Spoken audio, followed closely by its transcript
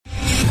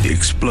The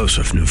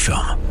explosive new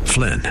film,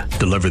 Flynn,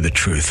 deliver the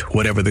truth,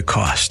 whatever the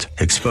cost,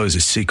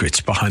 exposes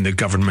secrets behind the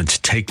government's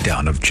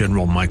takedown of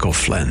General Michael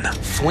Flynn.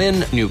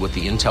 Flynn knew what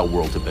the intel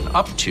world had been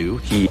up to.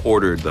 He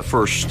ordered the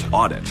first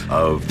audit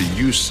of the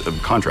use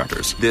of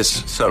contractors.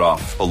 This set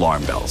off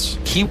alarm bells.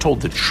 He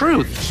told the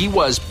truth. He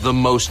was the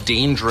most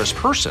dangerous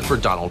person for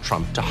Donald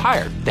Trump to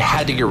hire. They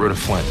had to get rid of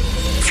Flynn.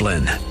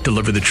 Flynn,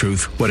 deliver the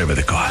truth, whatever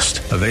the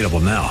cost. Available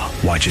now.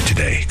 Watch it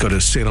today. Go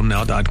to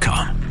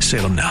salemnow.com.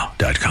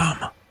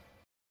 salemnow.com.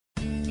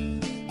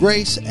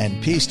 Grace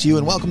and peace to you,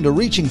 and welcome to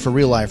Reaching for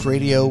Real Life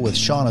Radio with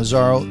Sean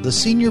Azzaro, the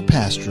senior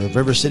pastor of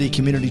River City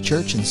Community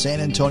Church in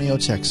San Antonio,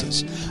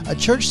 Texas. A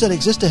church that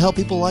exists to help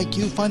people like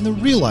you find the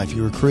real life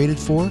you were created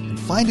for and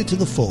find it to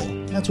the full.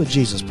 That's what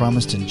Jesus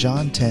promised in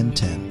John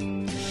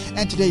 10:10.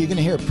 And today you're going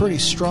to hear a pretty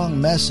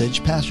strong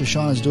message. Pastor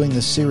Sean is doing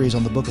this series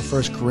on the book of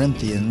 1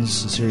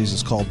 Corinthians. The series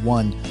is called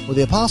One, where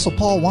the Apostle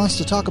Paul wants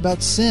to talk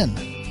about sin.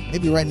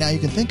 Maybe right now you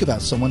can think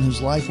about someone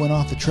whose life went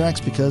off the tracks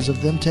because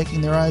of them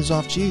taking their eyes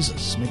off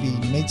Jesus. Maybe you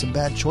made some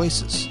bad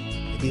choices.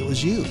 Maybe it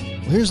was you.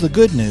 Well, here's the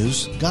good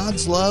news.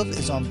 God's love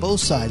is on both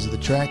sides of the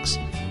tracks,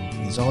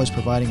 and He's always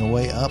providing a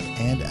way up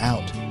and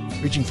out.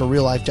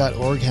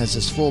 ReachingForRealLife.org has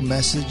this full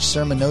message,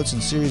 sermon notes,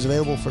 and series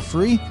available for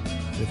free.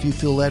 But if you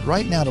feel led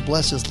right now to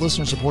bless this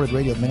listener-supported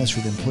radio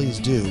ministry, then please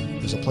do.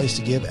 There's a place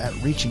to give at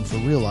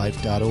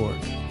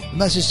ReachingForRealLife.org. The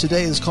message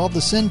today is called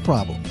The Sin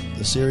Problem.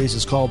 The series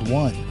is called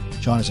One.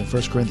 John is in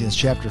 1 Corinthians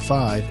chapter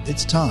 5.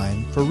 It's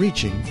time for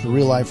Reaching for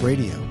Real Life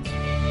Radio.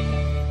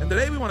 And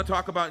today we want to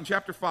talk about, in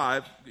chapter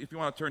 5, if you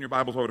want to turn your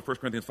Bibles over to 1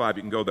 Corinthians 5,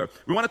 you can go there.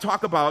 We want to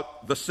talk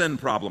about the sin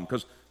problem,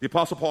 because the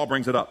Apostle Paul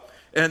brings it up.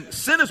 And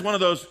sin is one of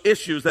those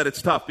issues that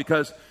it's tough,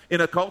 because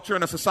in a culture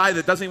and a society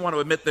that doesn't even want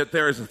to admit that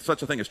there is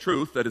such a thing as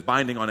truth that is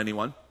binding on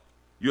anyone,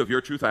 you have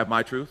your truth, I have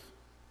my truth,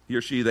 he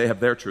or she, they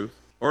have their truth,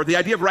 or the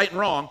idea of right and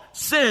wrong,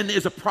 sin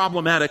is a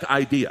problematic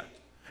idea.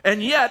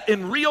 And yet,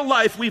 in real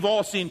life, we've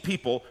all seen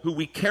people who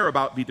we care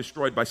about be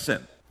destroyed by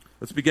sin.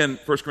 Let's begin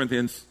 1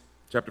 Corinthians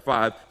chapter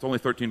 5. It's only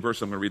 13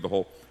 verses. I'm going to read the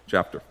whole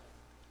chapter.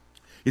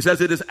 He says,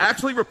 "It is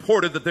actually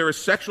reported that there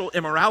is sexual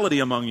immorality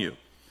among you,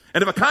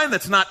 and of a kind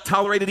that's not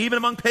tolerated even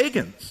among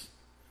pagans.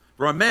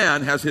 For a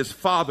man has his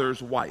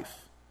father's wife,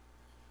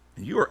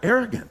 and you are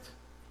arrogant."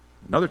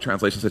 Another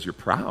translation says you're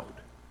proud.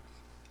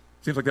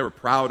 Seems like they were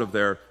proud of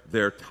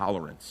their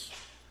tolerance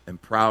and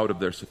proud of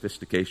their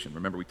sophistication.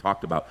 Remember, we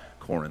talked about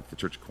Corinth. The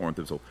church of Corinth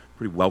was a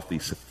pretty wealthy,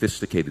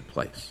 sophisticated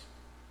place.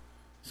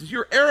 He says,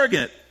 "You're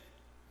arrogant.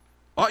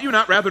 Ought you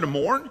not rather to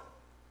mourn?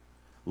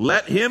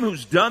 Let him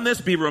who's done this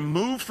be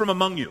removed from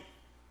among you.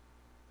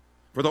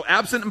 For though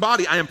absent in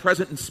body, I am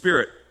present in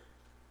spirit.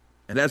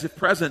 And as if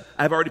present,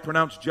 I have already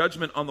pronounced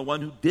judgment on the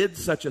one who did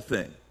such a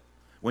thing.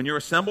 When you're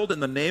assembled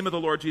in the name of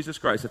the Lord Jesus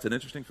Christ," that's an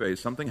interesting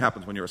phrase, something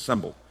happens when you're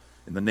assembled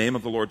in the name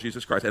of the Lord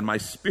Jesus Christ, "and my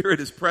spirit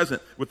is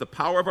present with the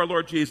power of our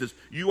Lord Jesus,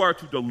 you are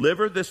to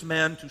deliver this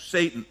man to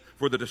Satan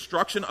for the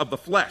destruction of the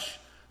flesh,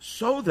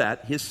 so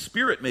that his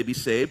spirit may be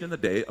saved in the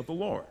day of the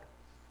Lord."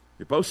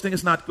 Your boasting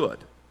is not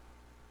good.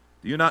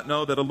 Do you not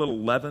know that a little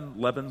leaven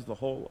leavens the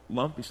whole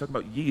lump? He's talking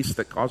about yeast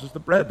that causes the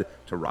bread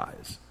to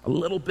rise. A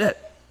little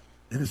bit.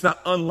 And it's not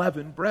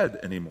unleavened bread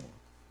anymore.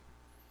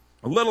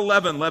 A little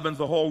leaven leavens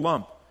the whole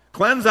lump.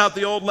 Cleanse out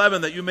the old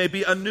leaven that you may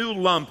be a new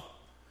lump,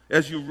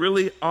 as you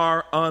really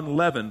are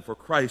unleavened, for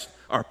Christ,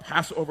 our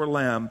Passover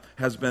lamb,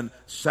 has been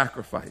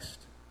sacrificed.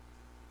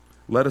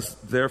 Let us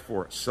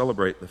therefore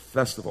celebrate the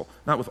festival,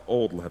 not with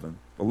old leaven,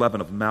 the leaven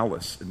of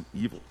malice and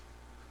evil,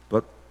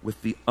 but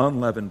with the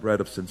unleavened bread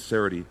of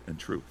sincerity and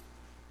truth.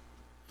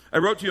 I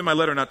wrote to you in my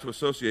letter not to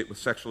associate with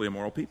sexually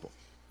immoral people.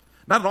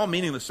 Not at all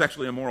meaning the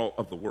sexually immoral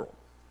of the world,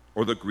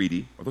 or the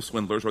greedy, or the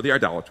swindlers, or the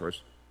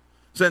idolaters,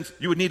 since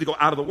you would need to go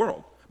out of the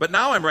world. But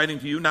now I'm writing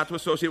to you not to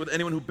associate with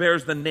anyone who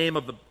bears the name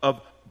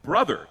of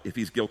brother if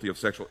he's guilty of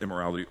sexual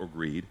immorality or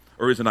greed,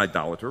 or is an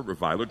idolater,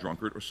 reviler,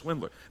 drunkard, or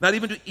swindler. Not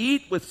even to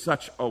eat with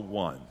such a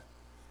one.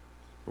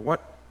 But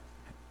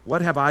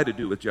what have I to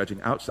do with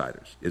judging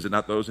outsiders? Is it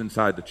not those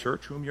inside the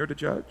church whom you're to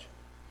judge?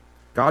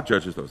 God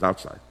judges those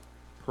outside.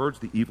 Purge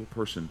the evil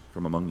person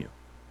from among you.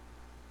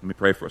 Let me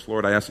pray for us.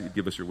 Lord, I ask that you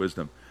give us your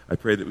wisdom. I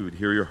pray that we would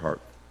hear your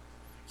heart.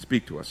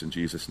 Speak to us in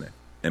Jesus' name.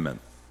 Amen.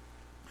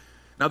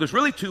 Now, there's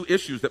really two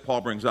issues that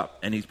Paul brings up,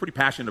 and he's pretty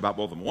passionate about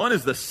both of them. One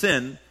is the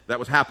sin that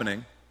was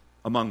happening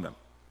among them.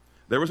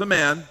 There was a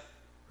man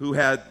who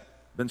had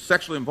been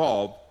sexually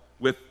involved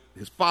with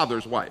his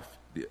father's wife.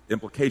 The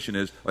implication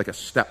is like a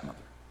stepmother.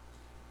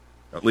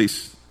 At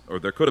least, or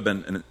there could have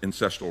been an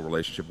incestual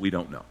relationship. We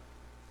don't know.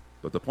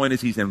 But the point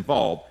is he's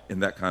involved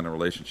in that kind of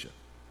relationship.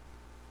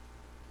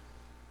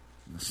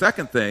 And the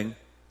second thing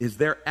is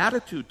their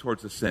attitude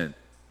towards the sin.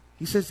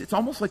 He says it's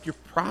almost like you're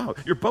proud.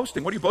 You're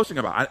boasting. What are you boasting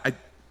about?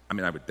 I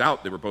mean, I would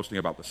doubt they were boasting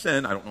about the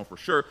sin. I don't know for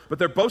sure. But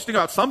they're boasting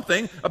about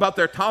something, about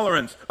their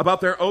tolerance,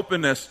 about their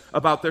openness,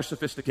 about their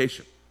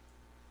sophistication.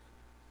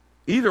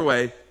 Either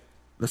way,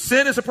 the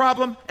sin is a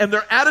problem, and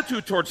their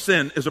attitude towards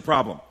sin is a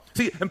problem.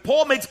 See, and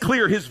Paul makes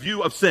clear his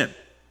view of sin.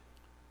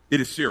 It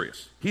is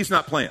serious. He's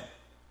not playing.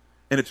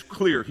 And it's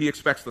clear he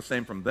expects the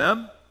same from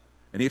them,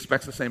 and he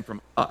expects the same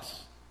from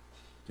us.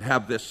 to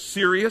have this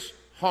serious,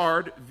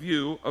 hard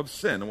view of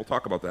sin, and we'll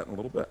talk about that in a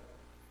little bit.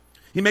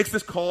 He makes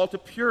this call to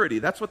purity.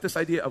 That's what this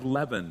idea of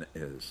leaven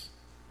is.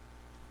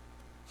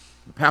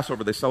 The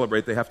Passover they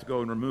celebrate, they have to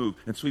go and remove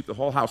and sweep the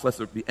whole house lest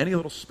there be any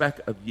little speck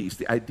of yeast.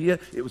 The idea,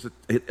 it was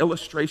an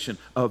illustration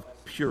of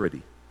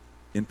purity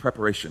in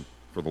preparation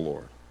for the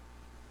Lord.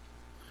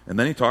 And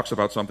then he talks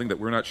about something that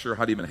we're not sure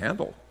how to even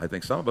handle, I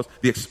think some of us,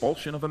 the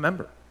expulsion of a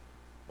member.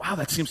 Wow,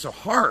 that seems so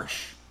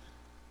harsh.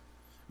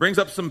 Brings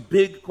up some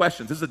big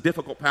questions. This is a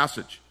difficult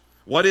passage.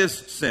 What is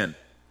sin?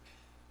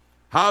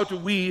 How do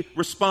we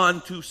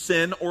respond to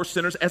sin or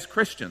sinners as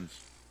Christians?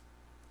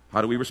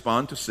 How do we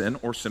respond to sin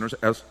or sinners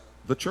as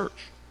the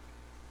church?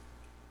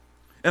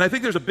 And I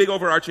think there's a big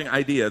overarching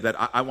idea that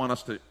I want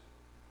us to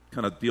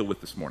kind of deal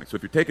with this morning. So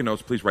if you're taking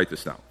notes, please write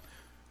this down.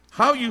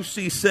 How you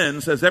see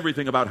sin says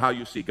everything about how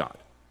you see God.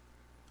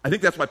 I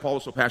think that's why Paul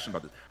is so passionate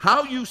about this.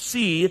 How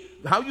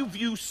you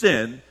view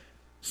sin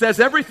says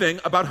everything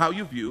about how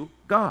you view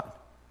God.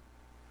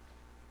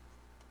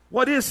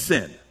 What is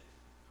sin?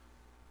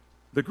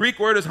 The Greek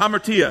word is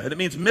hamartia, and it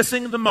means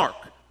missing the mark.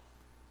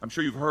 I'm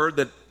sure you've heard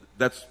that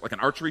that's like an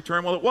archery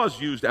term. Well, it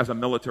was used as a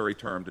military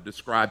term to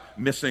describe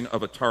missing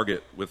of a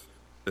target with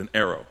an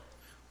arrow.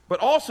 But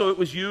also it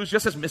was used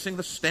just as missing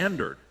the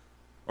standard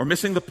or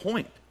missing the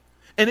point.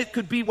 And it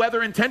could be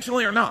whether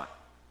intentionally or not.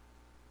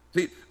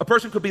 See, a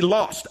person could be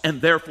lost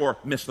and therefore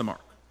miss the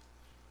mark.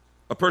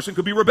 A person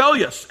could be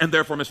rebellious and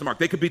therefore miss the mark.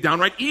 They could be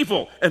downright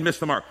evil and miss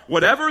the mark.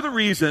 Whatever the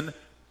reason,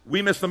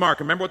 we miss the mark.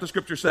 Remember what the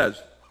scripture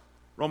says.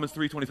 Romans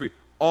 3:23.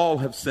 All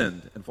have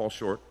sinned and fall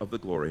short of the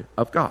glory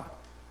of God.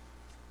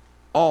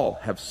 All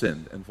have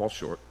sinned and fall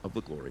short of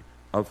the glory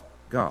of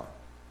God.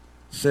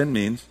 Sin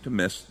means to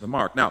miss the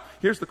mark. Now,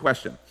 here's the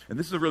question, and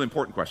this is a really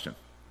important question.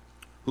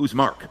 Whose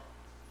mark?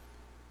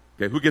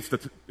 Okay, who gets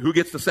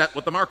to set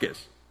what the mark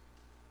is?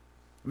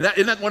 I mean,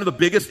 isn't that one of the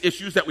biggest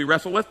issues that we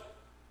wrestle with?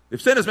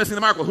 If sin is missing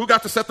the mark, well, who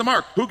got to set the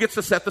mark? Who gets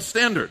to set the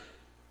standard?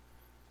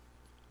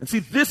 And see,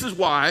 this is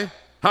why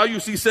how you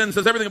see sin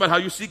says everything about how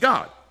you see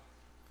God.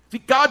 See,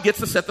 God gets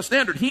to set the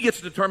standard. He gets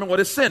to determine what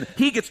is sin.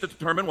 He gets to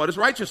determine what is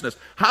righteousness.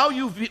 How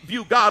you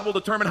view God will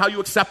determine how you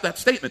accept that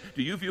statement.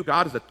 Do you view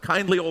God as a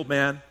kindly old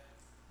man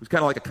who's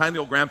kind of like a kindly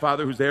old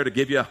grandfather who's there to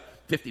give you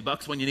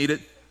 $50 when you need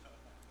it?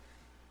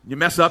 You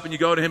mess up and you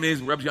go to him and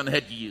he rubs you on the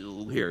head.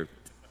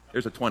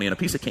 Here's a 20 and a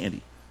piece of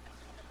candy.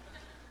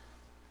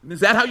 And is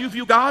that how you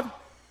view God?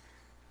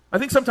 I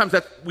think sometimes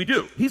that we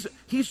do.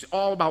 He's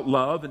all about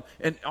love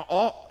and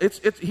all.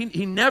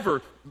 He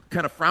never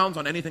kind of frowns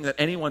on anything that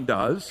anyone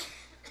does.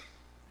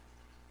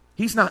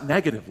 He's not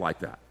negative like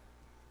that.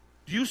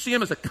 Do you see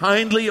him as a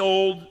kindly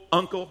old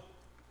uncle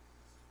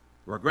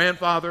or a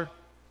grandfather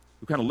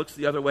who kind of looks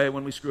the other way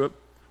when we screw up?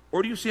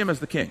 Or do you see him as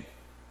the king?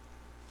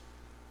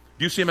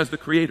 Do you see him as the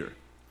creator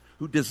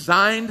who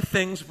designed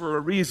things for a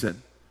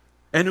reason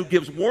and who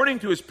gives warning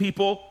to his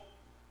people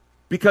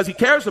because he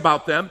cares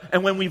about them,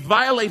 and when we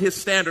violate his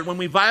standard, when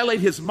we violate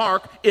his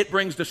mark, it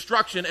brings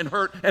destruction and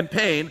hurt and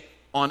pain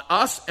on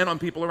us and on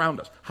people around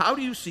us? How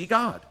do you see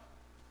God?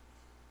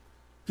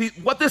 See,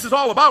 what this is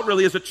all about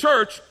really is a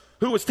church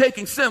who is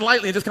taking sin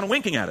lightly and just kind of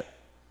winking at it.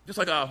 Just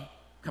like, oh,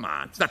 come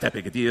on, it's not that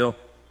big a deal.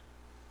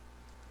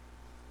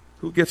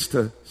 Who gets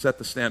to set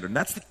the standard? And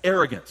that's the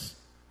arrogance.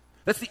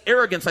 That's the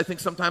arrogance, I think,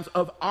 sometimes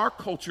of our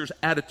culture's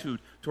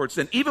attitude towards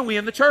sin, even we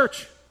in the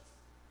church.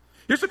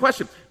 Here's the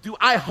question. Do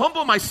I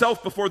humble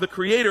myself before the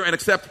Creator and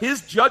accept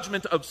His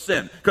judgment of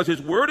sin? Because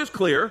His word is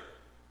clear.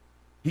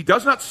 He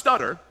does not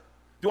stutter.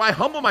 Do I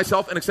humble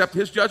myself and accept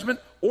His judgment?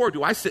 Or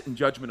do I sit in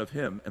judgment of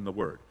Him and the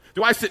word?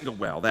 Do I sit and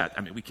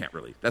go, we can't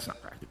really, that's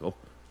not practical.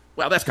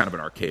 Well, that's kind of an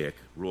archaic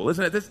rule,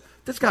 isn't it?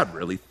 Does God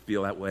really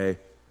feel that way?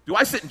 Do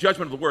I sit in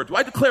judgment of the word? Do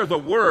I declare the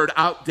word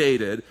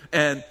outdated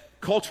and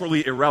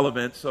culturally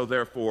irrelevant, so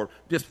therefore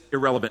just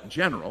irrelevant in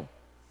general?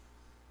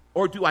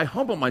 Or do I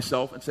humble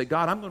myself and say,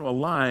 God, I'm going to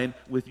align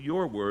with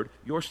your word,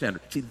 your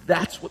standard? See,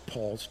 that's what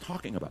Paul's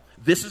talking about.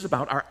 This is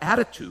about our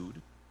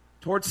attitude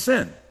towards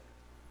sin.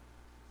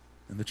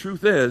 And the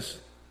truth is,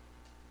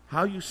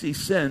 how you see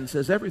sin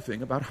says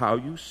everything about how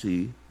you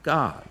see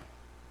God.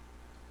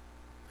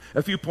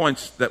 A few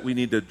points that we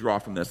need to draw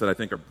from this that I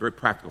think are very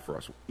practical for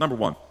us. Number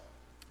one,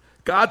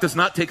 God does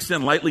not take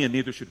sin lightly, and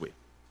neither should we.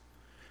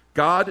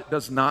 God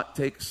does not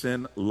take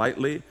sin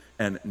lightly,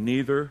 and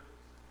neither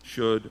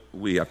should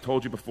we. I've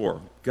told you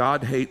before,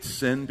 God hates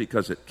sin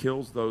because it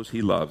kills those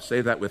He loves.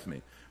 Say that with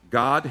me.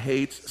 God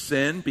hates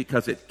sin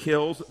because it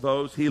kills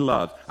those He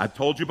loves. I've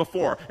told you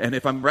before, and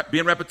if I'm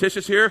being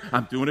repetitious here,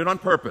 I'm doing it on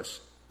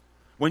purpose.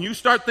 When you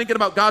start thinking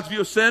about God's view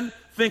of sin,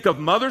 think of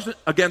mothers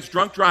against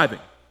drunk driving.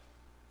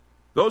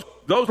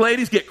 Those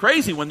ladies get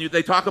crazy when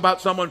they talk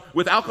about someone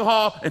with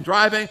alcohol and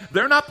driving.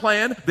 They're not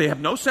playing. They have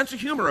no sense of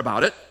humor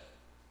about it.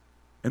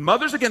 And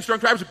Mothers Against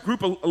Drunk Drivers is a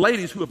group of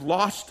ladies who have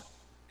lost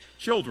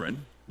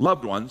children,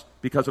 loved ones,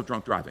 because of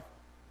drunk driving.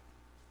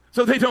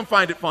 So they don't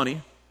find it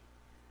funny.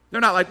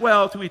 They're not like,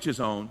 well, to each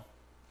his own.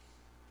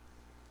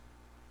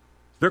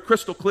 They're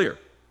crystal clear.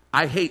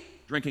 I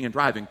hate drinking and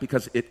driving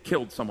because it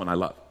killed someone I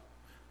love.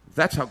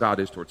 That's how God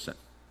is towards sin.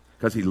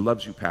 because he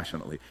loves you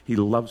passionately. He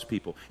loves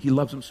people. He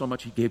loves them so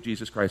much he gave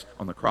Jesus Christ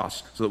on the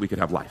cross so that we could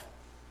have life.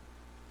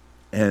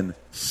 And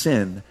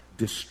sin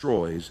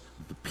destroys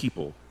the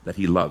people that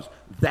he loves.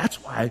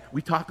 That's why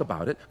we talk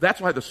about it. That's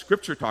why the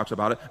Scripture talks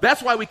about it.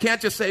 That's why we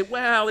can't just say,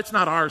 well, it's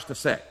not ours to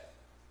say.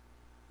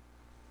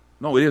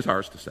 No, it is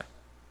ours to say.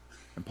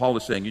 And Paul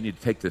is saying you need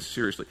to take this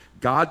seriously.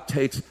 God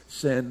takes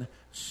sin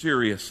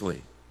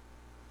seriously.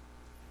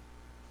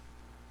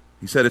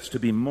 He said it's to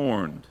be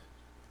mourned,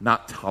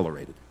 not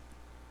tolerated.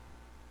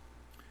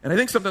 And I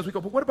think sometimes we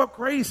go, but what about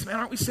grace? Man,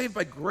 aren't we saved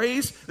by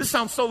grace? This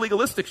sounds so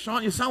legalistic,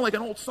 Sean. You sound like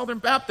an old Southern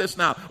Baptist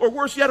now. Or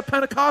worse yet, a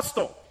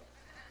Pentecostal.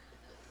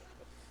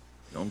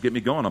 Don't get me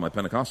going on my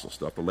Pentecostal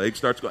stuff. The leg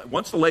starts going.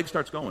 Once the leg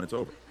starts going, it's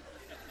over.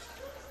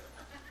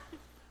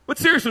 But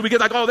seriously, we get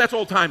like, oh, that's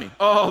old-timey.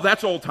 Oh,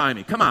 that's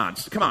old-timey. Come on,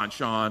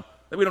 Sean.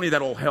 We don't need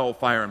that old hell,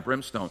 fire, and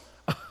brimstone.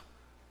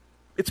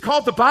 It's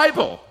called the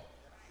Bible.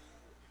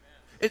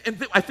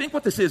 And I think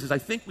what this is I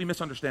think we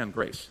misunderstand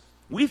grace.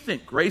 We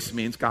think grace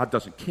means God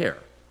doesn't care.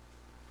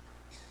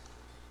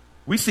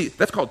 We see,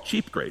 that's called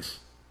cheap grace.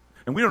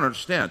 And we don't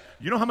understand.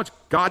 You know how much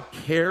God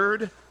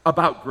cared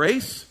about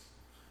grace?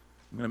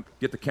 I'm going to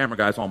get the camera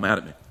guys all mad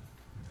at me.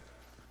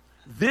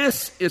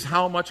 This is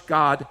how much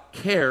God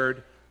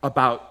cared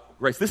about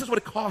grace. This is what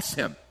it costs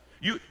him.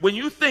 When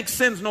you think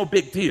sin's no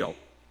big deal,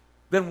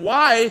 then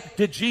why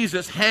did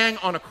Jesus hang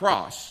on a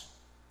cross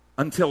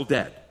until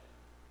dead?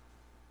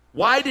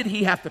 Why did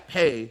he have to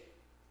pay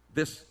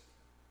this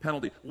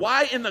penalty?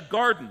 Why in the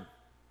garden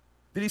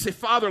did he say,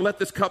 Father, let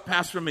this cup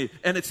pass from me?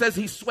 And it says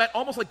he sweat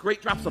almost like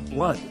great drops of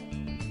blood.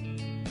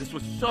 This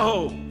was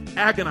so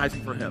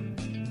agonizing for him.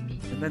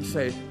 And then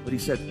say, but he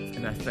said,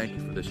 and I thank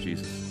you for this,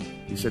 Jesus.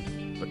 He said,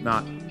 but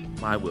not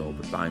my will,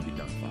 but thine be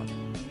done, Father.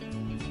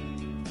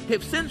 Okay,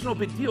 if sin's no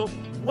big deal,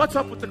 what's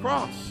up with the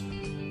cross?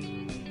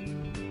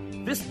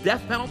 This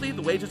death penalty,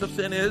 the wages of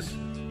sin is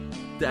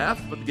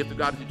death, but the gift of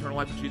God is eternal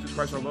life in Jesus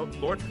Christ our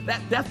Lord.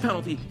 That death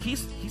penalty,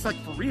 he's like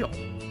for real.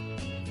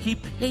 He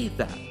paid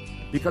that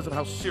because of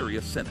how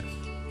serious sin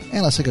is.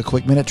 And let's take a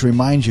quick minute to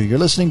remind you, you're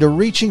listening to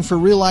Reaching for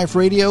Real Life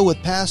Radio with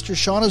Pastor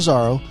Sean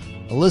Azzaro,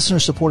 a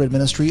listener-supported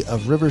ministry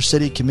of River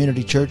City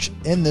Community Church,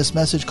 in this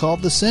message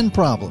called The Sin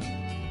Problem,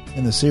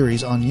 in the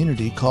series on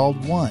unity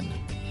called One,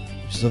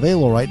 which is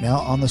available right now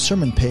on the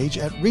sermon page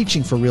at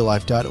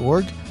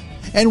reachingforreallife.org.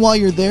 And while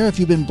you're there, if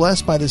you've been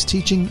blessed by this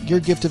teaching, your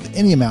gift of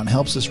any amount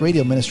helps this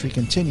radio ministry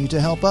continue to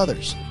help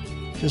others.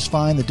 Just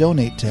find the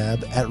Donate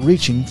tab at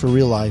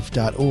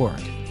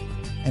reachingforreallife.org.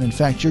 And in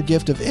fact, your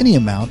gift of any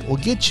amount will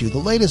get you the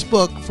latest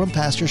book from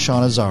Pastor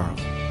Sean Azzaro.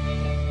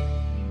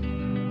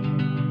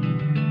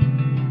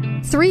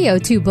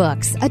 302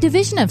 Books, a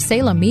division of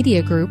Salem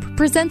Media Group,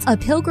 presents A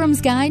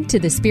Pilgrim's Guide to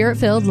the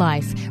Spirit-Filled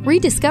Life,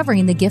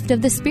 Rediscovering the Gift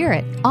of the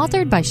Spirit,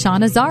 authored by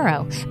Sean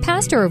Azzaro,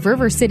 pastor of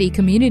River City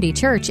Community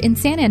Church in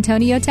San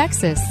Antonio,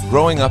 Texas.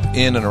 Growing up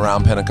in and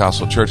around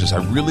Pentecostal churches,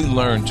 I really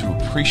learned to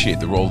appreciate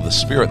the role of the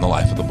Spirit in the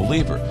life of the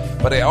believer.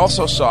 But I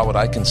also saw what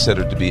I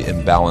considered to be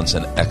imbalance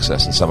and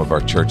excess in some of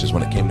our churches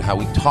when it came to how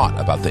we taught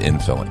about the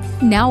infilling.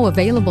 Now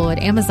available at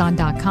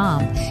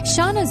Amazon.com,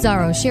 Sean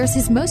Azzaro shares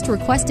his most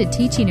requested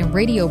teaching and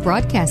radio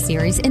broadcast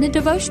series in a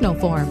devotional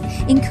form,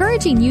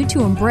 encouraging you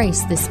to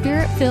embrace the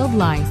Spirit-filled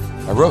life.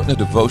 I wrote in a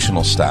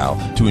devotional style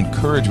to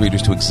encourage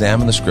readers to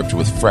examine the Scripture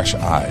with fresh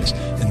eyes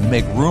and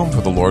make room for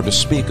the Lord to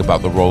speak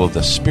about the role of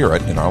the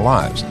Spirit in our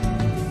lives.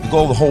 The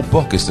goal of the whole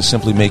book is to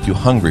simply make you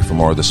hungry for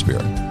more of the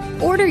Spirit.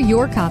 Order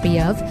your copy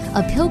of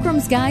A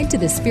Pilgrim's Guide to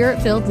the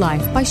Spirit-Filled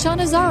Life by Sean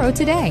Azzaro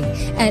today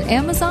at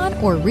Amazon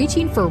or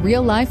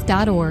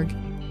reachingforreallife.org.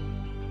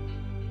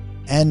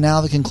 And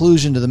now the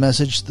conclusion to the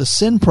message, The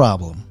Sin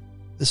Problem.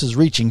 This is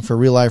Reaching for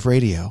Real Life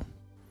Radio.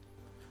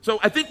 So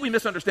I think we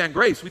misunderstand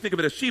grace. We think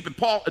of it as cheap. And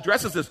Paul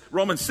addresses this,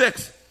 Romans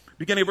 6,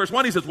 beginning of verse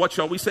 1. He says, what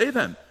shall we say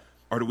then?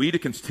 Are we to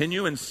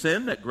continue in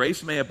sin that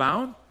grace may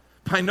abound?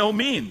 By no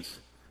means.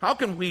 How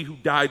can we who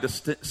died to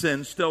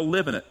sin still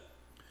live in it?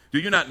 Do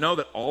you not know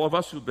that all of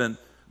us who've been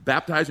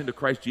baptized into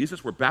Christ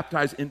Jesus were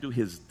baptized into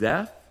his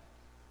death?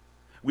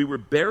 We were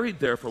buried,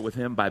 therefore, with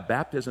him by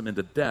baptism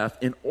into death,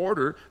 in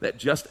order that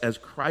just as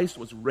Christ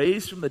was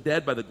raised from the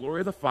dead by the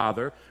glory of the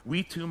Father,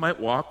 we too might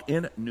walk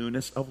in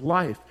newness of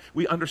life.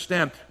 We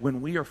understand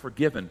when we are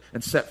forgiven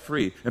and set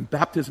free, and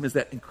baptism is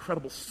that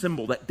incredible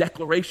symbol, that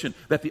declaration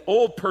that the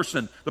old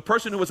person, the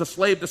person who was a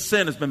slave to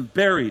sin, has been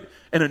buried,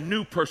 and a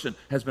new person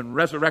has been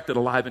resurrected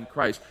alive in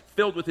Christ,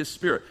 filled with his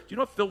Spirit. Do you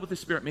know what filled with his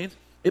Spirit means?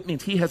 It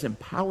means he has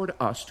empowered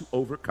us to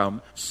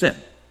overcome sin.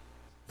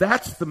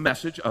 That's the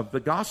message of the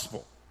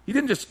gospel. He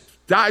didn't just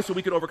die so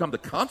we could overcome the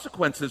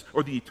consequences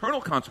or the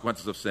eternal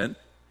consequences of sin.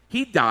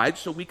 He died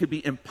so we could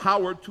be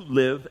empowered to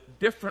live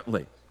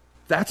differently.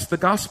 That's the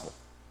gospel.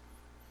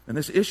 And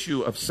this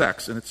issue of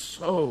sex, and it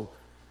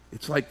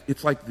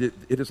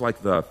is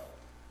like the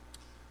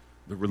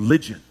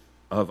religion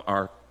of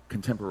our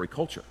contemporary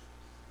culture.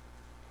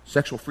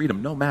 Sexual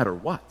freedom, no matter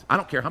what. I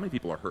don't care how many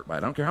people are hurt by it.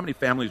 I don't care how many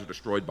families are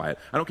destroyed by it.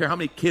 I don't care how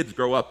many kids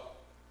grow up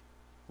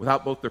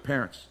without both their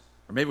parents,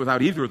 or maybe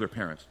without either of their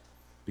parents,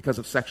 because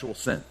of sexual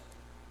sin.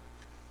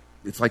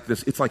 It's like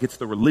this. It's like it's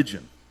the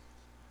religion,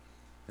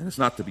 and it's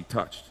not to be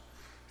touched.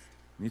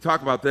 When you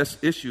talk about this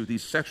issue,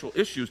 these sexual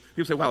issues,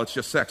 people say, well, it's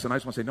just sex. And I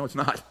just want to say, no, it's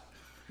not.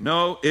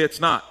 No, it's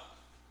not.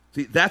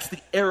 See, that's the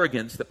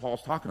arrogance that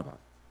Paul's talking about.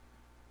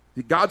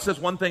 See, God says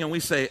one thing and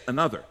we say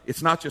another.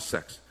 It's not just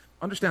sex.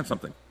 Understand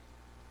something.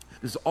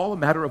 This is all a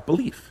matter of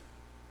belief.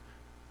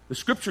 The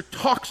Scripture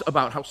talks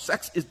about how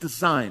sex is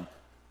designed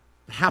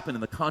to happen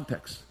in the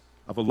context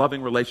of a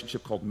loving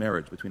relationship called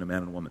marriage between a man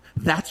and a woman.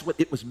 That's what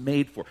it was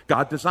made for.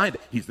 God designed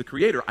it. He's the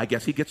creator. I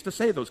guess he gets to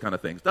say those kind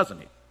of things, doesn't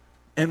he?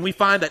 And we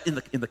find that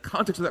in the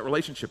context of that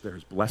relationship, there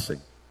is blessing,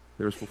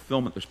 there is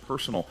fulfillment, there's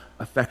personal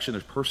affection,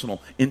 there's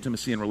personal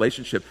intimacy and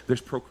relationship, there's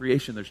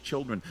procreation, there's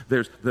children,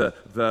 there's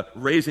the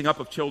raising up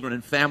of children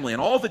and family,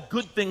 and all the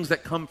good things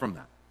that come from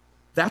that.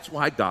 That's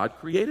why God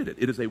created it.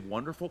 It is a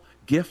wonderful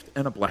gift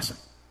and a blessing.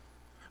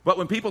 But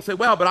when people say,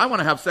 well, but I want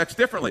to have sex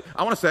differently,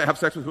 I want to have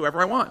sex with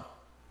whoever I want,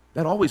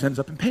 that always ends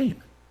up in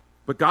pain.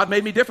 But God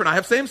made me different. I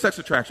have same-sex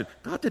attraction.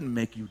 God didn't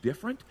make you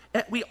different.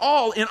 We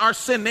all, in our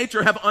sin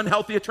nature, have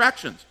unhealthy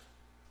attractions.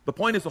 The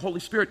point is the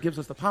Holy Spirit gives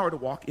us the power to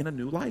walk in a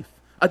new life,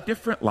 a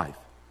different life.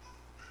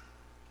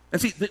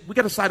 And see, we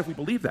got to decide if we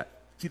believe that.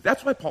 See,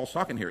 that's why Paul's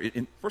talking here.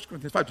 In 1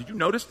 Corinthians 5, did you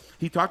notice?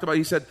 He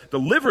said,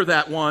 deliver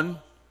that one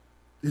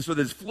so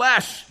that his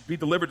flesh be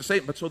delivered to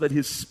Satan, but so that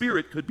his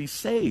spirit could be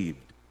saved.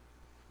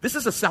 This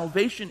is a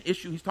salvation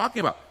issue he's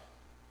talking about.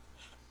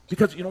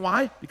 Because, you know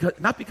why?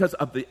 Not because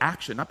of the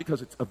action, not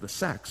because it's of the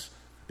sex,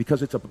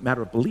 because it's a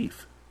matter of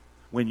belief.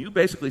 When you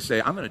basically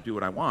say, I'm going to do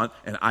what I want,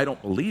 and I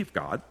don't believe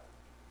God,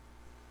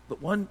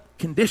 but one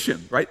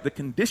condition, right? The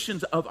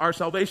conditions of our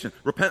salvation,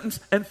 repentance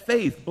and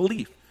faith,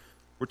 belief.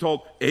 We're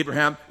told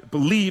Abraham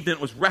believed and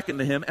it was reckoned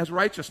to him as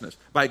righteousness.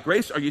 By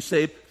grace are you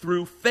saved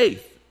through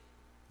faith.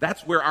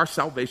 That's where our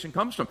salvation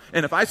comes from.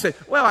 And if I say,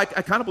 well, I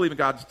kind of believe in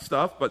God's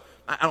stuff, but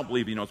I don't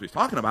believe he knows what he's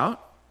talking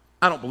about.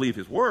 I don't believe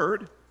his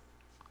word.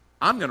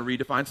 I'm going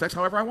to redefine sex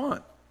however I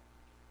want.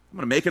 I'm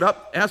going to make it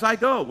up as I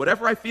go,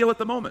 whatever I feel at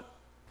the moment.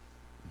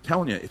 I'm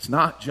telling you, it's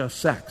not just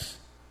sex.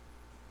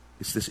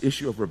 It's this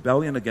issue of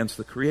rebellion against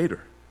the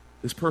Creator.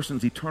 This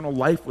person's eternal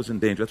life was in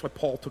danger. That's why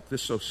Paul took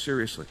this so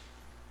seriously.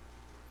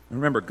 And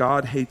remember,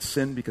 God hates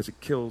sin because it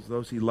kills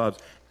those he loves.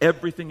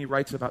 Everything he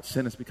writes about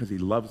sin is because he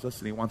loves us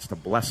and he wants to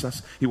bless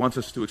us. He wants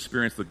us to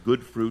experience the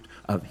good fruit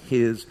of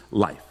his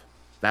life.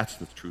 That's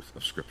the truth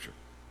of Scripture.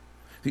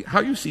 See,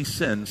 how you see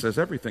sin says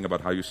everything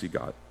about how you see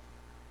God.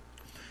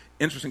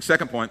 Interesting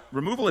second point,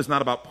 removal is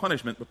not about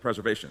punishment but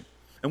preservation.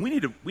 And we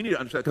need to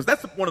understand, because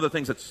that's one of the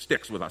things that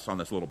sticks with us on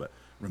this a little bit.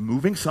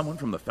 Removing someone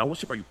from the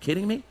fellowship? Are you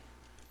kidding me?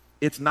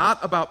 It's not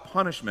about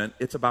punishment,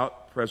 it's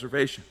about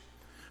preservation.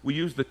 We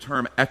use the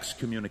term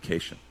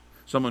excommunication.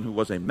 Someone who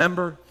was a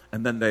member,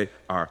 and then they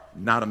are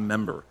not a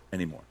member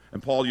anymore.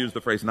 And Paul used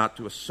the phrase not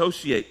to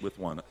associate with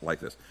one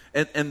like this.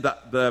 And in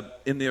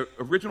the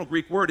original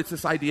Greek word, it's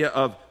this idea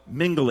of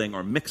mingling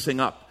or mixing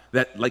up,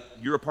 that like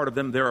you're a part of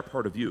them, they're a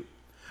part of you.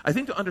 I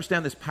think to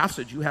understand this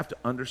passage, you have to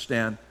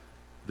understand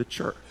the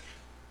church.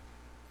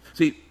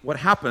 See, what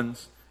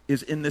happens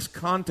is in this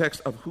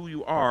context of who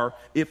you are,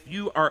 if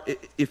you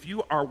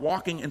are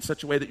walking in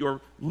such a way that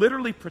you're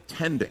literally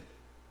pretending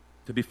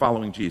to be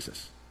following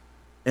Jesus,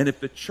 and if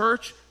the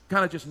church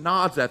kind of just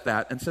nods at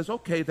that and says,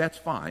 okay, that's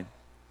fine,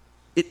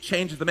 it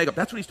changes the makeup.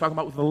 That's what he's talking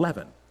about with the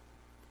leaven.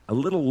 A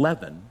little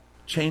leaven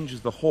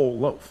changes the whole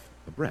loaf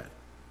of bread.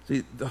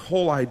 See, the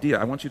whole idea,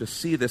 I want you to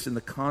see this in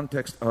the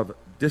context of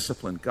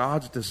discipline.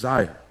 God's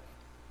desire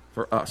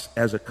for us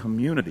as a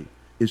community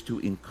is to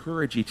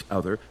encourage each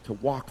other to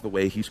walk the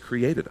way he's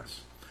created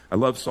us. I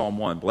love Psalm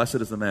 1. Blessed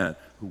is the man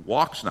who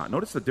walks not.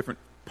 Notice the different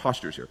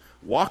postures here.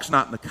 Walks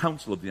not in the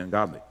counsel of the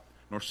ungodly,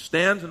 nor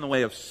stands in the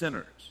way of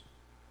sinners,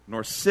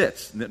 nor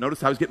sits. Notice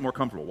how he's getting more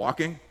comfortable.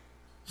 Walking,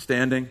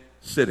 standing,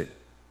 sitting.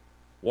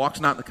 Walks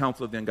not in the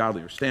counsel of the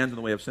ungodly, or stands in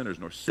the way of sinners,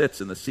 nor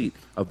sits in the seat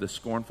of the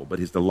scornful. But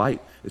his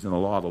delight is in the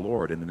law of the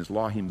Lord, and in his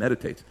law he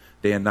meditates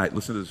day and night.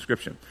 Listen to the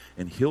description.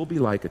 And he'll be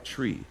like a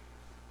tree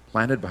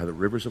planted by the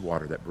rivers of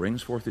water that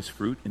brings forth his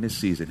fruit in his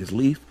season. His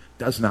leaf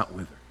does not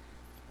wither,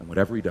 and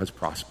whatever he does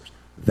prospers.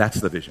 That's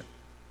the vision.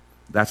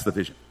 That's the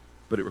vision.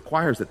 But it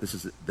requires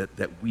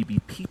that we be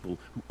people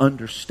who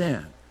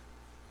understand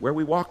where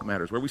we walk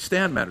matters, where we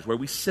stand matters, where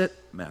we sit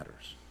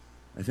matters.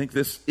 I think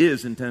this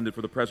is intended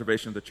for the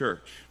preservation of the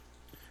church.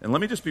 And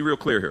let me just be real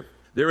clear here.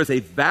 There is a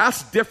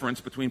vast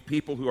difference between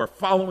people who are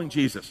following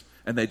Jesus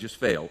and they just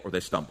fail or they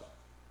stumble.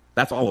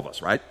 That's all of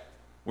us, right?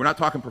 We're not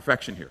talking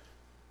perfection here.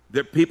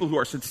 There are people who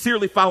are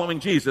sincerely following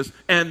Jesus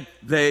and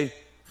they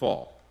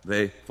fall.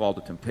 They fall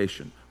to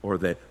temptation or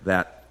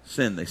that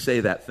sin. They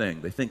say that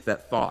thing. They think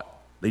that thought.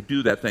 They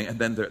do that thing. And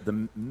then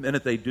the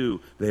minute they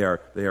do, they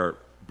are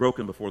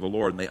broken before the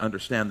Lord and they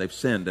understand they've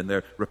sinned and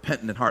they're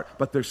repentant in heart.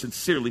 But they're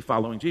sincerely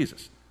following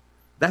Jesus.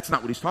 That's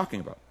not what he's talking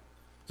about.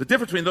 The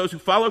difference between those who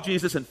follow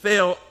Jesus and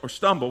fail or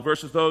stumble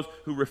versus those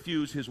who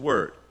refuse his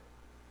word.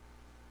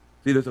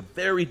 See, there's a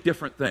very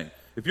different thing.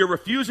 If you're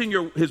refusing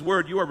his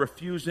word, you are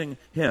refusing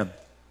him.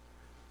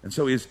 And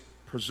so he's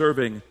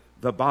preserving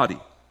the body.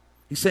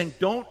 He's saying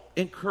don't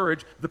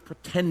encourage the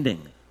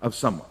pretending of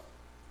someone.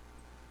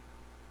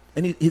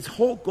 And his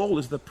whole goal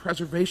is the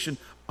preservation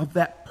of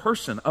that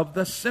person, of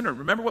the sinner.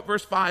 Remember what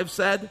verse 5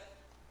 said?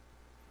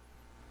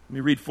 Let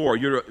me read 4.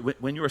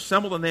 When you are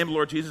assembled in the name of the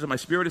Lord Jesus, and my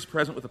spirit is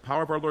present with the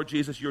power of our Lord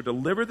Jesus, you are to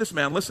deliver this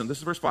man. Listen, this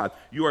is verse 5.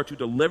 You are to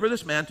deliver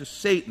this man to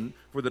Satan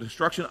for the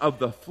destruction of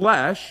the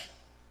flesh,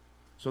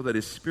 so that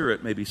his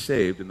spirit may be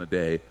saved in the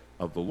day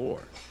of the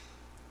Lord.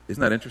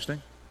 Isn't that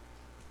interesting?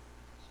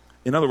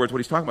 In other words, what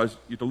he's talking about is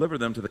you deliver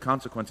them to the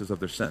consequences of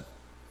their sin.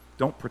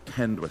 Don't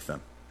pretend with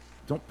them.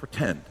 Don't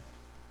pretend.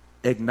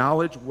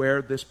 Acknowledge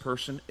where this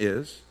person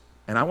is.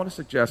 And I want to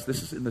suggest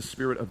this is in the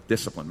spirit of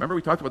discipline. Remember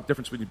we talked about the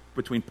difference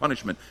between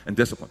punishment and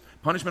discipline.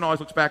 Punishment always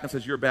looks back and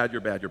says, you're bad,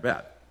 you're bad, you're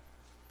bad.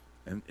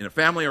 And in a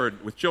family or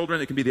with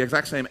children, it can be the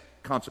exact same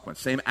consequence,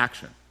 same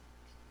action.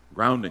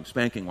 Grounding,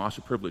 spanking, loss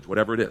of privilege,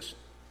 whatever it is.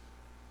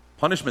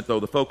 Punishment, though,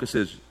 the focus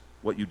is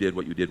what you did,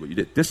 what you did, what you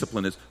did.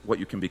 Discipline is what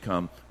you can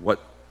become.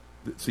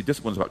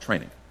 Discipline is about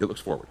training. It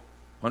looks forward.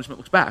 Punishment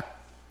looks back.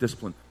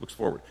 Discipline looks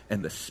forward.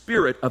 And the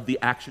spirit of the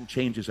action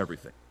changes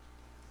everything.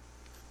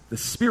 The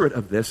spirit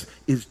of this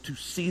is to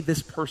see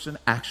this person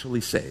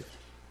actually saved,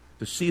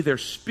 to see their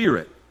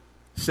spirit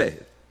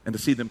saved, and to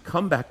see them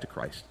come back to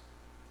Christ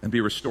and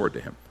be restored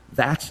to him.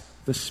 That's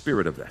the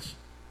spirit of this.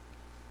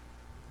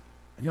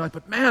 And you're like,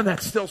 but man,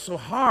 that's still so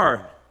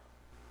hard.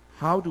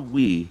 How do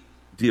we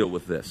deal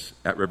with this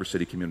at River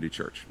City Community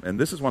Church? And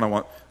this is what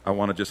I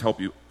want to just help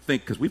you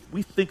think, because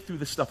we think through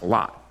this stuff a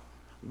lot.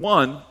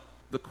 One,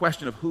 the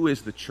question of who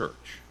is the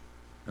church.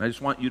 And I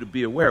just want you to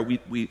be aware, we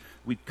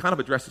kind of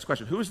address this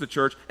question, who is the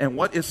church and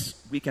what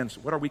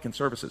are weekend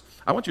services?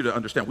 I want you to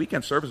understand,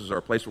 weekend services are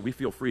a place where we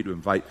feel free to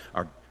invite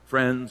our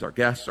friends, our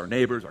guests, our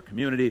neighbors, our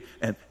community,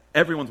 and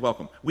everyone's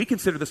welcome. We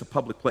consider this a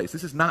public place.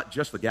 This is not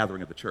just the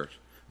gathering of the church.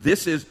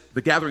 This is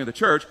the gathering of the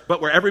church, but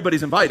where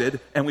everybody's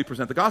invited and we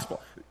present the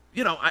gospel.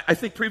 You know, I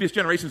think previous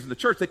generations in the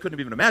church, they couldn't have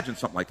even imagined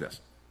something like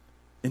this.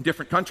 In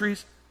different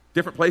countries,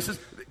 different places,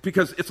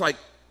 because it's like,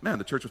 man,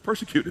 the church was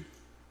persecuted.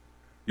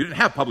 You didn't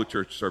have public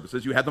church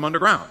services. You had them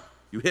underground.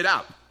 You hid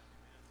out.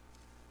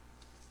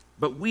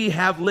 But we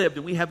have lived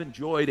and we have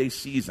enjoyed a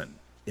season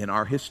in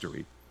our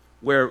history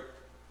where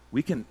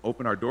we can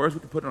open our doors, we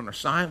can put it on our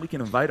sign, we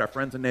can invite our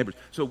friends and neighbors.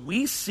 So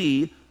we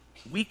see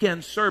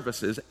weekend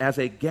services as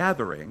a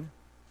gathering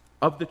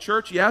of the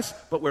church, yes,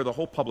 but where the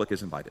whole public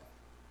is invited.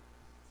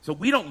 So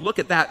we don't look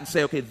at that and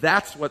say, okay,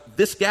 that's what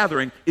this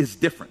gathering is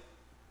different.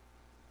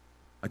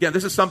 Again,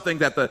 this is something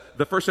that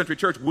the first century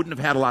church wouldn't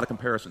have had a lot of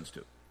comparisons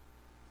to.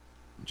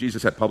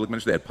 Jesus had public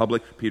ministry, they had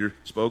public, Peter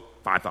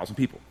spoke, 5,000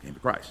 people came to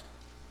Christ.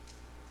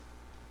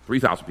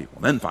 3,000 people,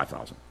 and then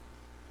 5,000.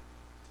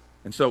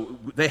 And so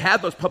they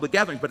had those public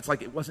gatherings, but it's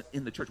like it wasn't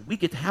in the church. We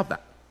get to have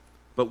that.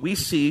 But we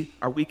see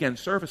our weekend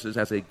services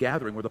as a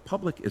gathering where the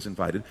public is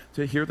invited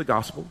to hear the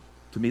gospel,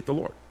 to meet the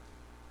Lord.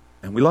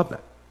 And we love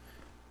that.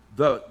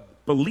 The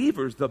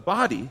believers, the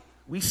body,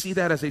 we see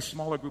that as a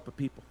smaller group of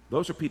people.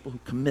 Those are people who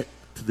commit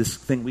to this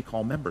thing we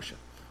call membership,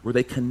 where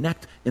they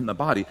connect in the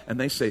body and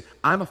they say,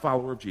 I'm a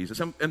follower of Jesus.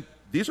 And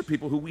these are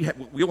people who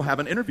we will have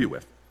an interview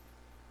with.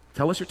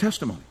 Tell us your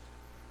testimony.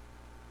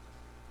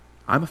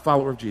 I'm a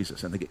follower of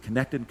Jesus. And they get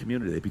connected in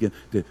community. They begin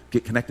to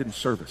get connected in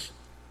service.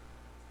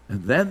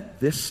 And then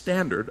this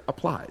standard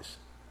applies.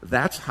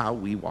 That's how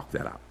we walk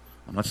that out.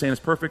 I'm not saying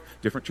it's perfect.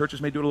 Different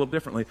churches may do it a little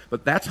differently,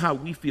 but that's how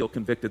we feel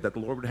convicted that the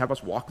Lord would have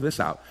us walk this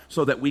out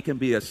so that we can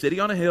be a city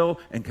on a hill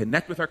and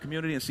connect with our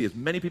community and see as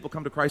many people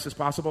come to Christ as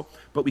possible,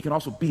 but we can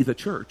also be the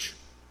church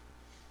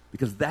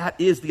because that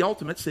is the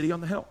ultimate city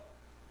on the hill.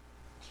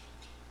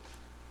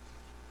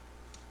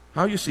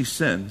 How you see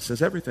sin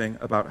says everything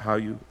about how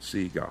you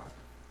see God.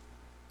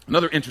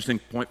 Another interesting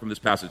point from this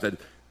passage that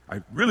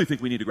I really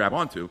think we need to grab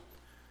onto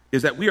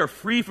is that we are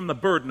free from the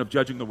burden of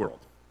judging the world.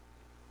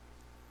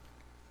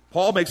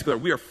 Paul makes it clear,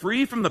 we are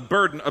free from the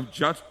burden of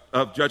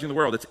judging the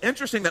world. It's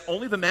interesting that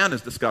only the man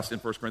is discussed in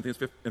 1 Corinthians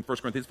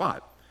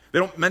 5. They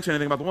don't mention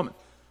anything about the woman.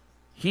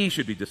 He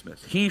should be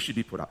dismissed. He should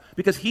be put out.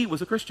 Because he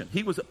was a Christian.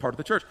 He was a part of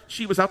the church.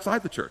 She was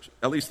outside the church.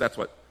 At least that's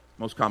what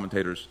most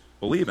commentators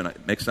believe, and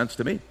it makes sense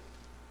to me.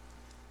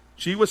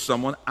 She was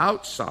someone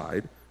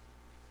outside,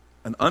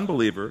 an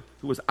unbeliever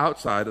who was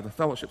outside of the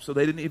fellowship. So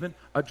they didn't even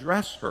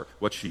address her.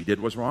 What she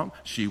did was wrong.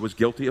 She was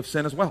guilty of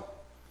sin as well.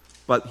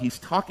 But he's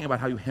talking about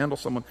how you handle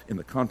someone in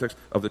the context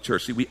of the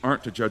church. See, we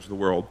aren't to judge the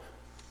world.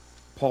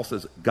 Paul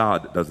says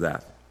God does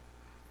that.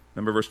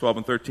 Remember verse 12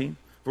 and 13?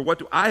 For what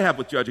do I have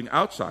with judging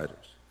outsiders?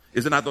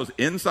 Is it not those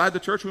inside the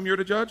church whom you're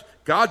to judge?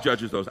 God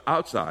judges those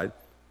outside.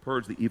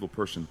 Purge the evil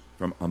person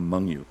from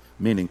among you,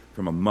 meaning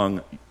from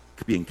among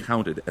being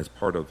counted as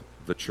part of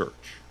the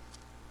church.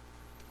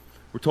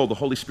 We're told the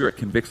Holy Spirit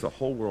convicts the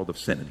whole world of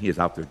sin, and he is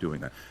out there doing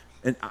that.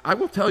 And I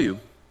will tell you,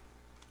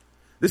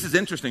 this is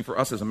interesting for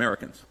us as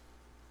Americans.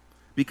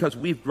 Because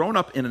we've grown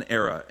up in an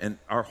era, and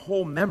our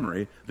whole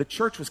memory, the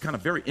church was kind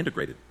of very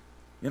integrated.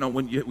 You know,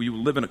 when you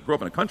grow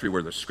up in a country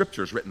where there's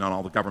scriptures written on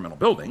all the governmental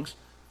buildings,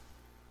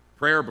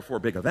 prayer before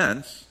big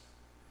events,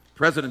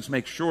 presidents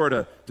make sure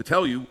to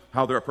tell you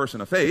how they're a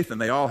person of faith, and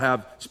they all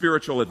have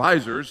spiritual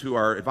advisors who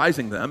are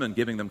advising them and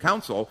giving them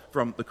counsel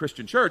from the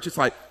Christian church. It's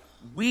like,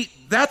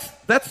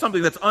 that's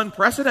something that's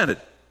unprecedented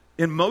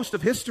in most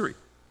of history.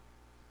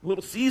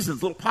 Little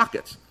seasons, little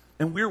pockets.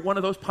 And we're one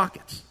of those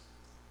pockets.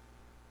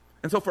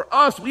 And so for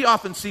us, we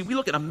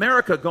look at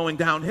America going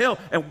downhill,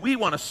 and we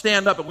want to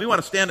stand up, and we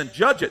want to stand and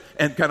judge it,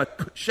 and kind of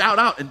shout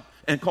out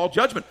and call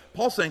judgment.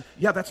 Paul's saying,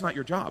 yeah, that's not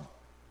your job.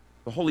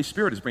 The Holy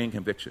Spirit is bringing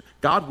conviction.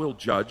 God will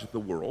judge the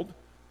world.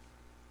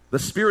 The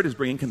Spirit is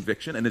bringing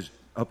conviction and is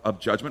of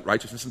judgment,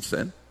 righteousness, and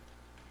sin.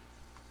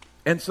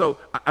 And so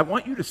I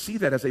want you to see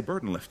that as a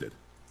burden lifted.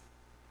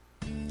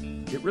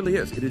 It really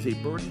is. It is a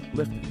burden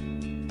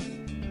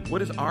lifted.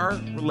 What is our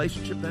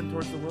relationship then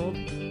towards the world?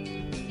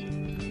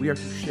 We are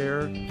to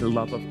share the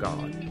love of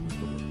God with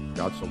the world.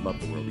 God so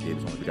loved the world, he gave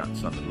his only begotten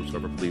Son, that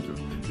whosoever believes in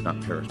him should not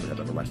perish but have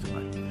everlasting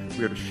life.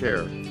 We are to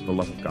share the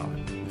love of God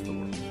with the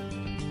world.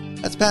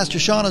 That's Pastor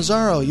Sean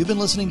Azzaro. You've been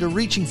listening to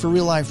Reaching for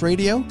Real Life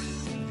Radio.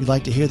 If you'd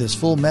like to hear this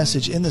full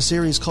message in the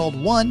series called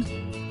One,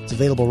 it's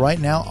available right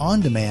now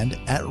on demand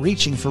at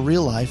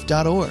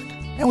reachingforreallife.org.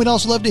 And we'd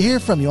also love to hear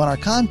from you on our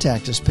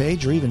Contact Us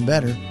page, or even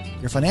better,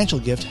 your financial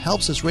gift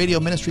helps this radio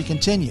ministry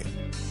continue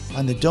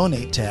on the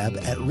Donate tab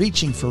at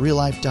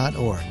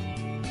reachingforreallife.org.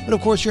 But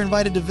of course, you're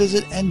invited to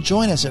visit and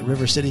join us at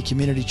River City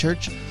Community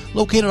Church,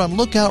 located on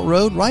Lookout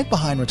Road right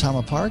behind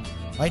Rotama Park,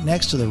 right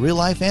next to the Real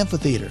Life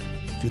Amphitheater.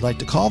 If you'd like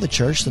to call the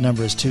church, the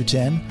number is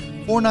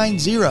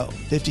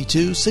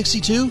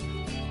 210-490-5262.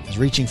 As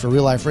Reaching for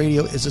Real Life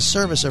Radio is a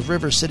service of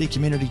River City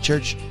Community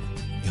Church.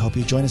 We hope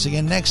you join us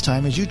again next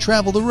time as you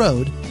travel the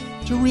road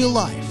to real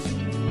life.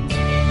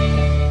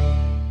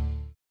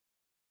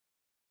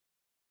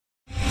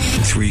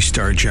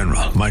 3-star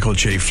General Michael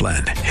J.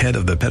 Flynn, head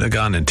of the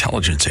Pentagon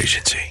Intelligence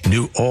Agency,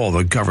 knew all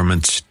the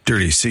government's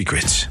dirty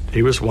secrets.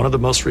 He was one of the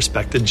most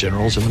respected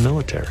generals in the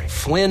military.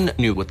 Flynn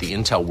knew what the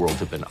intel world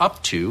had been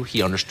up to.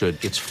 He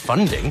understood its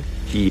funding.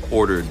 He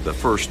ordered the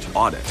first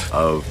audit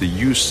of the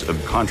use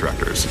of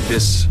contractors.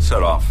 This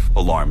set off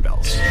alarm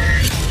bells.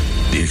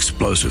 The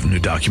explosive new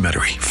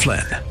documentary,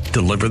 Flynn,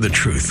 Deliver the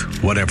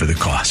Truth, Whatever the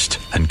Cost,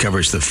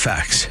 uncovers the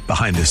facts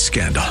behind this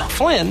scandal.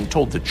 Flynn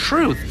told the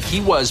truth.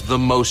 He was the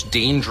most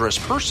dangerous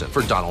person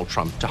for Donald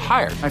Trump to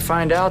hire. I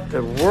find out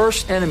the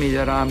worst enemy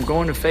that I'm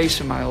going to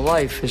face in my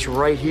life is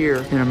right here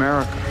in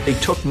America. They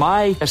took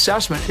my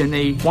assessment and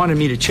they wanted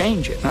me to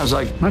change it. And I was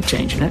like, I'm not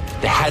changing it.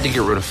 They had to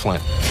get rid of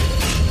Flynn.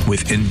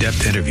 With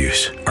in-depth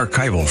interviews,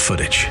 archival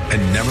footage,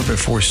 and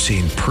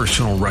never-before-seen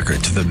personal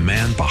records of the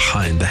man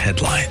behind the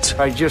headlines.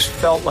 I just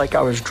felt like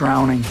I was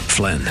drowning.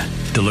 Flynn,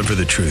 Deliver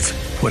the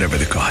Truth, Whatever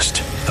the Cost.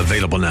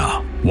 Available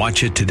now.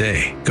 Watch it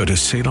today. Go to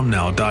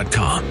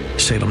salemnow.com.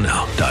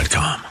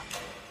 salemnow.com.